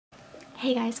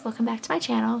Hey guys, welcome back to my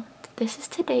channel. This is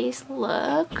today's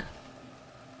look.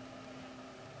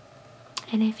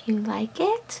 And if you like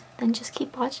it, then just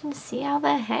keep watching to see how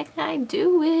the heck I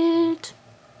do it.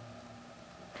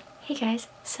 Hey guys,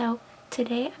 so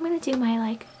today I'm gonna do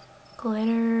my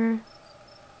glitter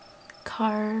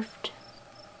carved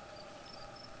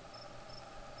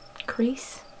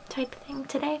crease type thing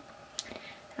today.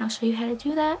 And I'll show you how to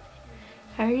do that.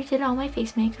 I already did all my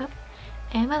face makeup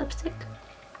and my lipstick.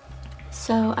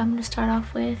 So I'm gonna start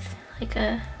off with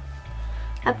a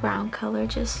brown color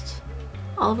just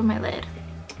all over my lid.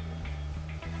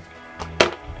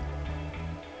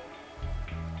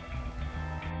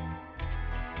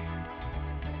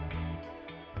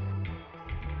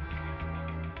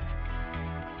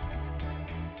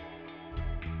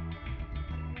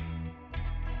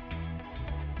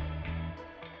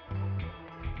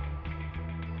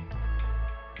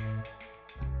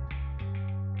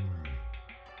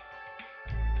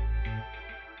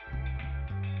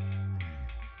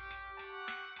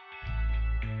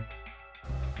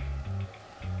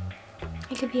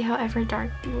 It could be however dark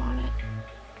you want it.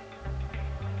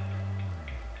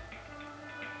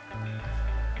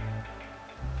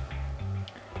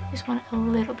 Just want it a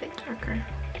little bit darker.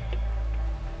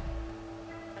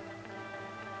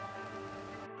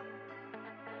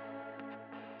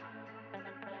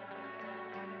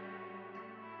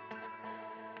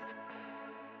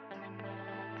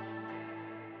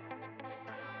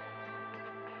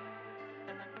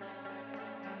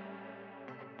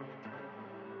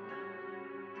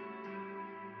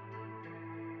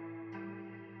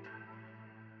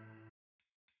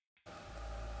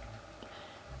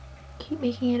 Keep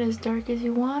making it as dark as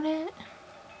you want it,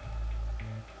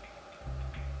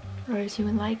 or as you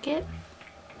would like it.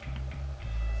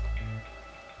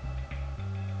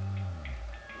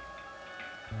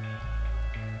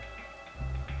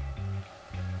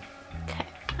 Okay,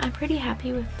 I'm pretty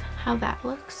happy with how that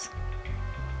looks.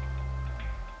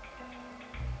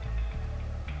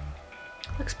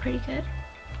 Looks pretty good.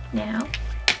 Now,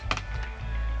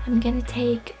 I'm gonna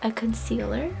take a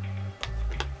concealer,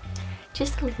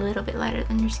 just a little bit lighter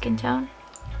than your skin tone.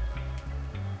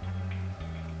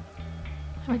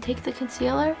 I'm gonna take the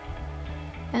concealer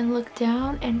and look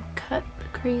down and cut the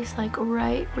crease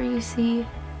right where you see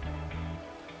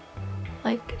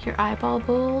your eyeball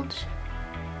bulge.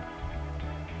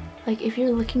 If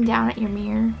you're looking down at your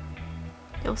mirror,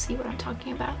 you'll see what I'm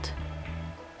talking about.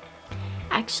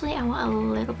 Actually, I want a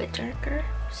little bit darker,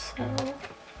 so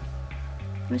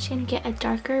I'm just gonna get a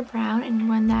darker brown and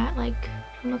run that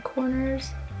on the corners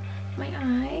of my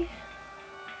eye.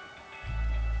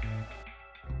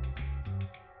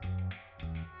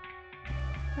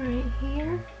 Right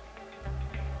here.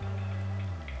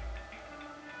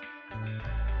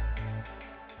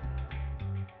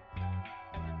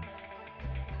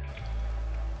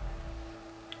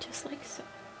 Just like so.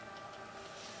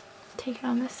 Take it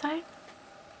on this side.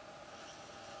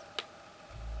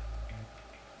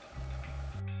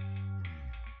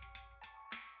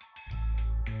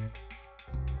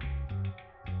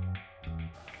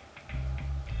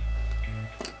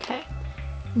 Okay,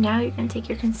 now you're going to take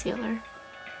your concealer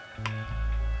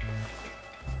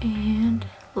and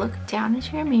look down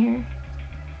into your mirror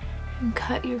and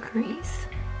cut your crease.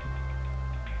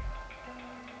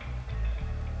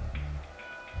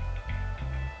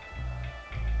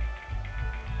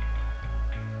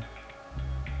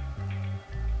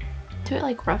 Do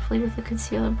it roughly with the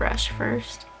concealer brush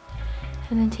first,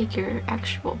 and then take your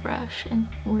actual brush and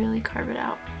really carve it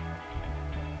out.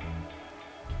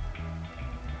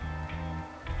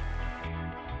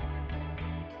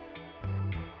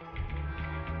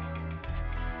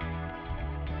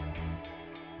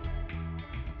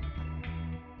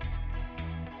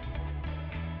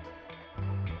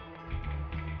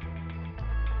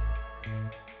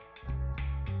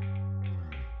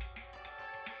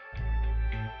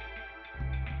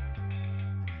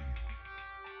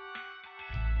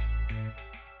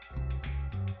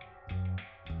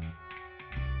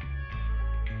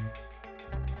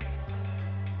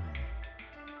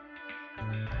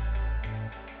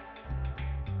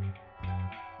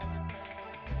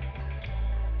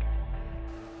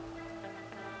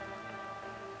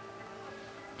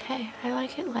 Okay, I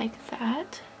like it like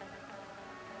that.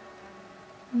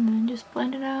 And then just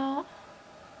blend it out.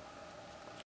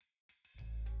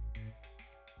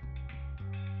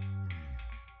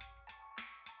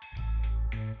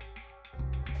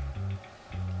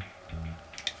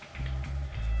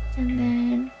 And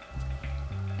then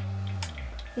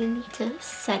you need to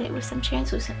set it with some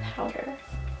translucent powder.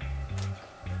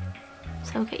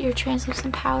 So get your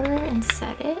translucent powder and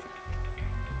set it.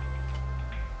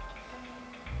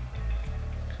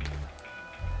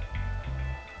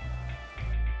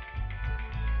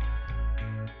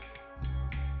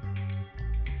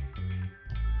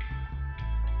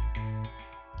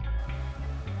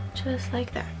 just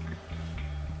like that.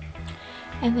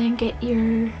 And then get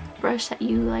your brush that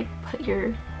you like put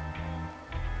your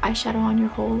eyeshadow on your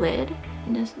whole lid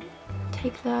and just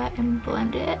take that and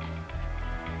blend it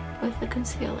with the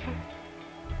concealer.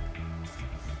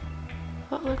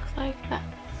 So it looks like that.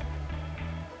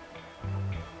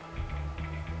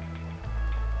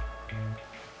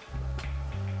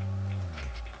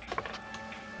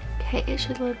 Okay, it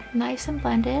should look nice and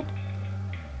blended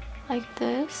like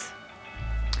this.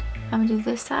 I'm gonna do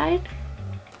this side.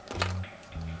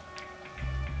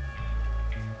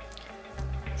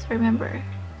 So remember,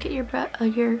 get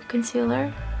your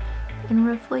concealer and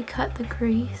roughly cut the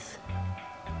crease.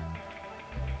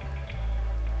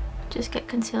 Just get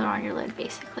concealer on your lid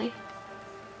basically.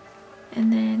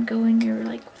 And then go in your,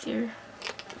 like with your,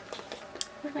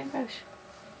 where's my brush?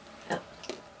 Oh.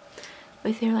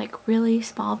 With your like really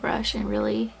small brush and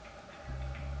really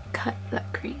cut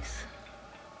that crease.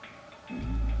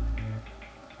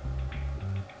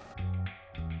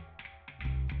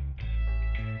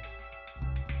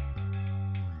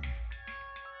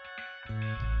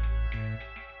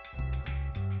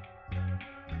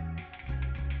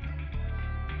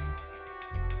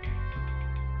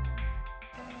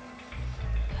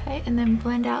 Okay, and then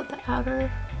blend out the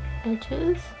outer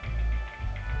edges.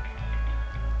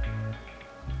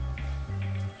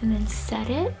 And then set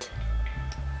it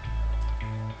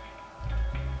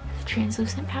with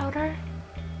translucent powder.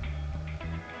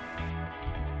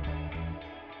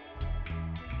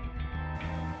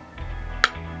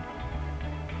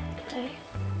 Okay,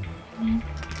 and then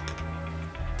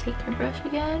take your brush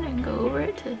again and go over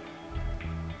it to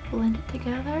blend it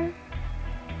together.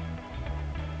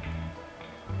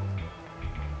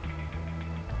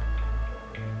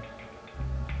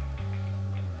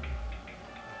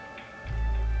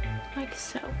 Like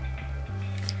so.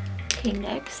 Okay,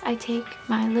 next I take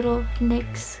my little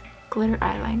NYX glitter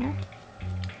eyeliner.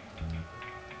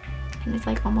 And it's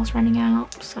like almost running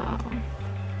out, so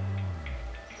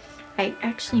I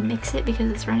actually mix it because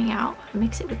it's running out. I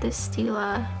mix it with this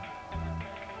Stila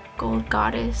Gold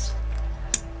Goddess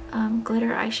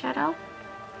glitter eyeshadow.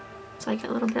 So I get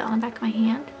a little bit on the back of my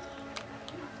hand.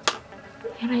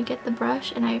 And I get the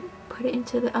brush and I put it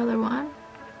into the other one.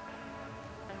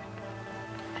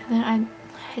 And then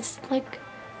it's like,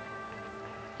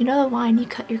 you know the line you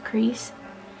cut your crease?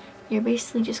 You're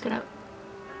basically just gonna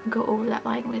go over that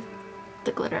line with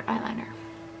the glitter eyeliner.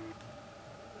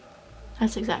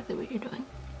 That's exactly what you're doing.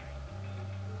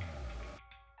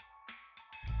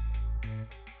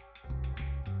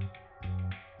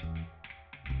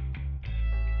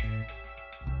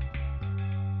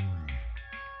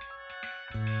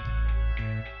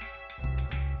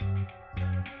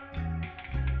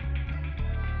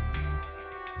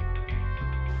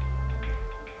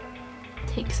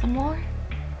 Take some more.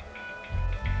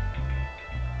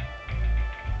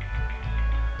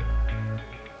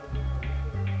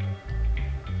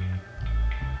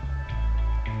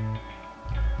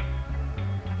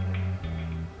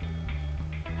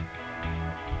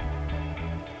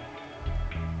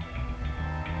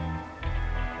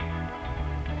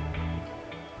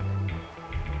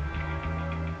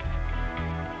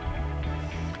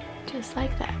 Just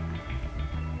like that.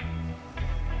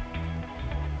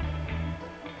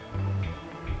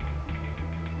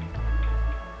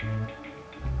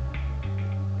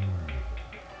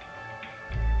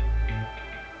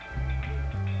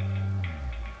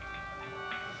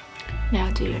 Now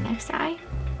do your next eye.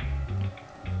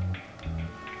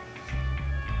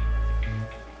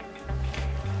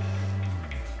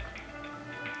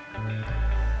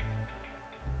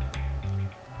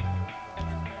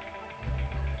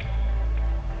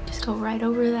 Just go right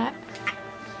over that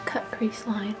cut crease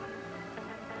line.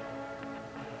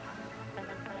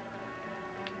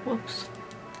 Whoops.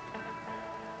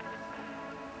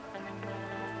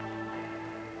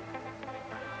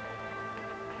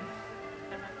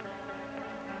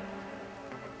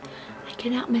 I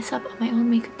cannot mess up on my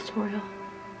own makeup tutorial.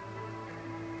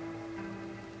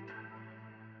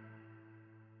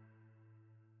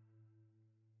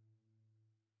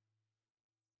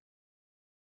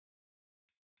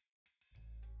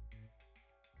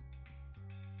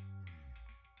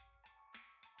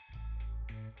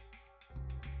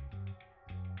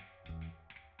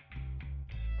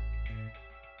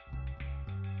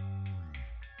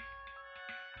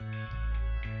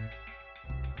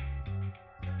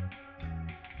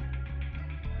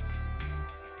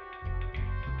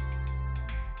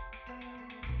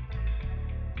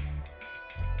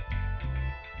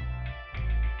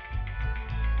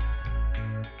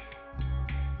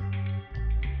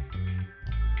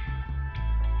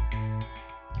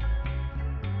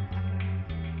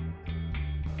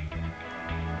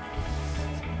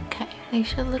 They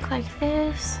should look like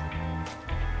this.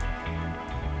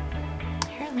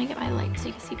 Here, let me get my light so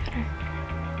you can see better.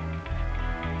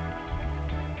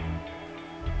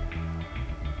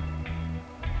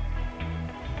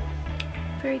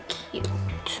 Very cute.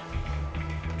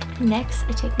 Next,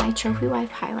 I take my Trophy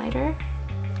Wife highlighter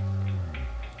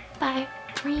by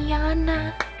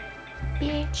Rihanna,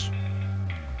 bitch.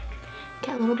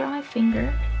 Get a little bit on my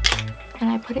finger and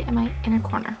I put it in my inner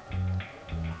corner.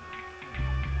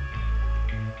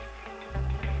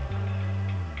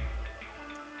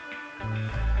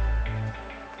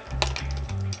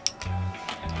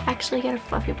 Actually get a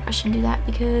fluffy brush and do that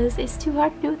because it's too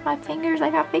hard to do with my fingers.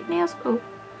 I got fake nails. Oh,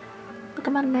 look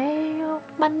at my nail.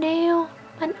 My nail.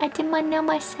 I did my nail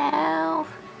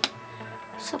myself.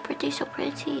 So pretty, so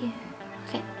pretty.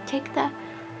 Okay, take the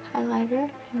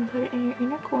highlighter and put it in your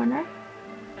inner corner.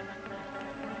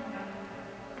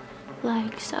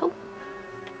 Like so.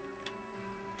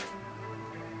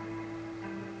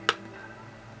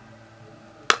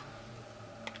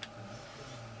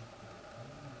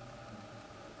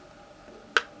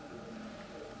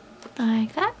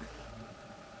 Like that.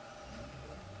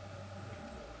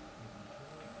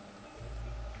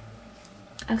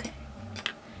 Okay.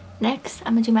 Next,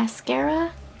 I'm gonna do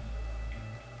mascara.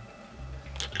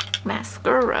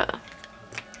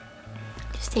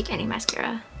 Just take any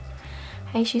mascara.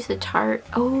 I just use the Tarte.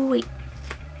 Oh wait,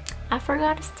 I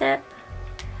forgot a step.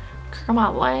 Curl my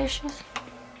lashes.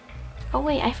 Oh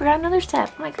wait, I forgot another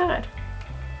step. Oh my god.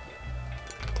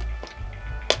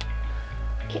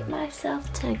 Get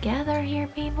myself together here,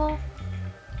 people.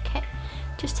 Okay,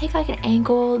 just take like an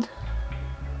angled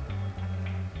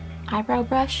eyebrow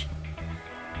brush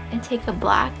and take a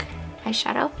black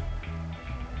eyeshadow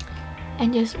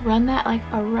and just run that like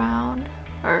around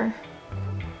or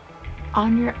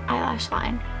on your eyelash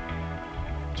line.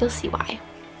 You'll see why.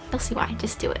 You'll see why.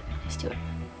 Just do it. Just do it.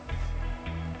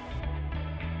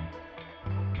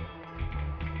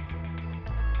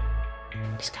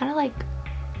 Just kind of like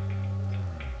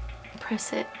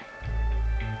press it.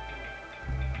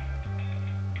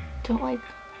 Don't like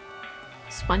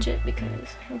sponge it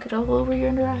because it'll get all over your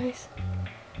under eyes,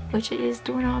 which it is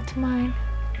doing all to mine.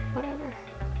 Whatever.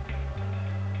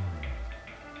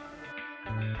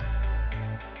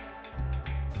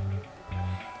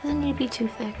 Doesn't need to be too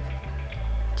thick.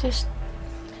 Just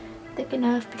thick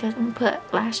enough because I'm gonna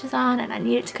put lashes on and I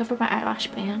need it to cover my eyelash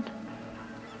band.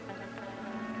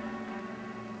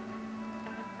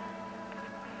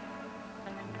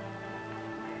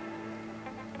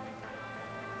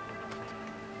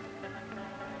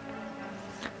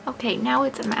 Okay, now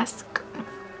it's a mask.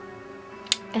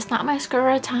 It's not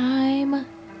mascara time.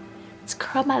 It's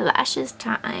curl my lashes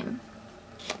time.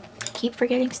 Keep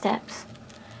forgetting steps.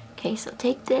 Okay, so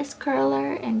take this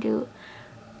curler and do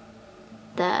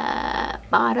the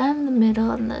bottom, the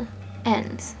middle, and the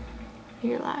ends of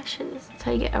your lashes. That's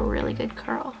how you get a really good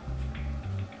curl.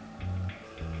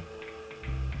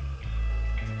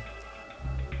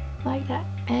 Like that.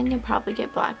 And you'll probably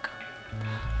get black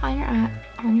on your eye,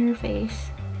 on your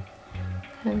face.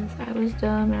 Because I was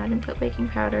dumb and I didn't put baking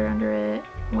powder under it.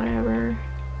 Whatever.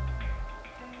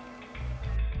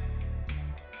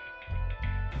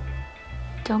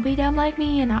 Don't be dumb like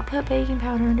me and not put baking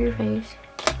powder under your face.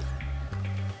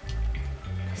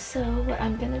 So what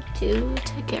I'm gonna do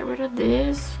to get rid of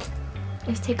this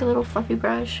is take a little fluffy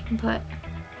brush and put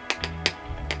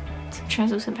some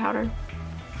translucent powder.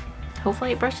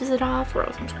 Hopefully it brushes it off or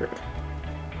else I'm screwed.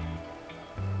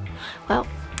 Well,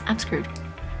 I'm screwed.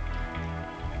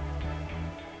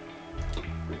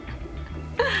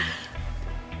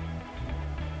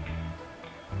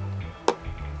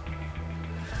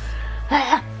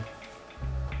 I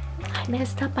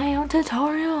messed up my own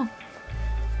tutorial.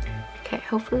 Okay,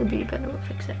 hopefully the beauty blender will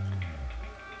fix it.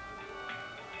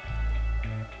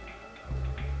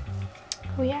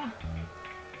 Oh yeah.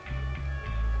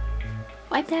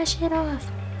 Wipe that shit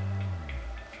off.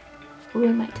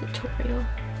 Ruin my tutorial.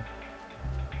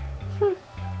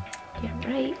 Yeah,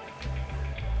 right.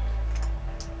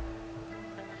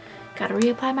 Gotta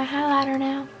reapply my highlighter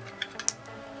now.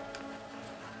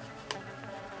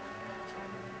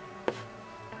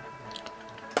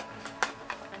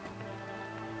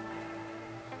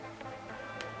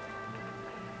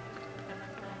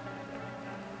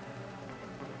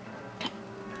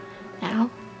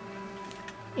 Now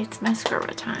it's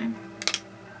mascara time.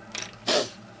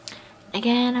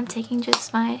 Again, I'm taking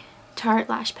just my Tarte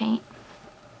lash paint.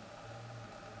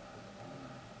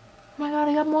 Oh my god,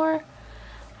 I got more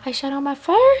eyeshadow on my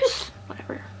face.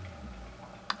 Whatever.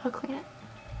 I'll clean it.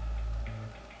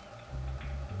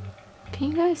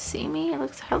 Can you guys see me? It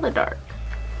looks hella dark.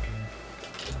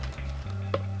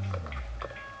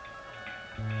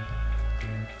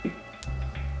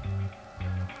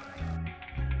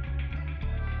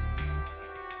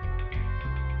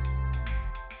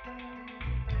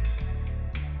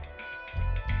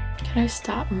 Can I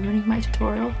stop ruining my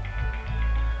tutorial?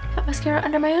 Got mascara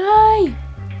under my eye!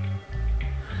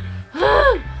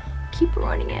 Keep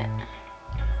ruining it.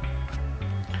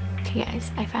 Okay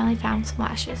guys, I finally found some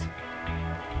lashes.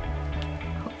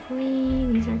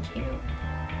 Hopefully these are cute.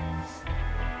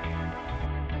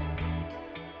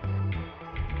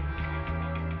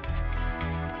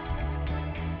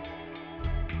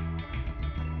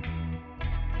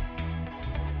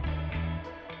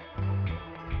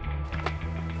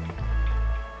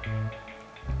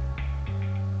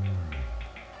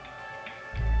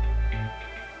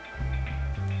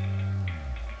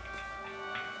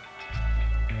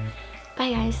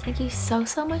 Bye guys, thank you so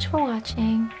much for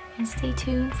watching, and stay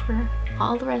tuned for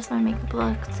all the rest of my makeup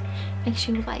looks. Make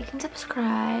sure you like and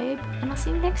subscribe, and I'll see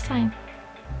you next time.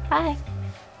 Bye!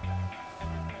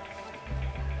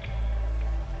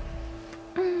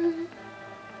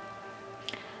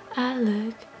 I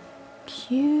look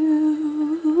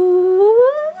cute.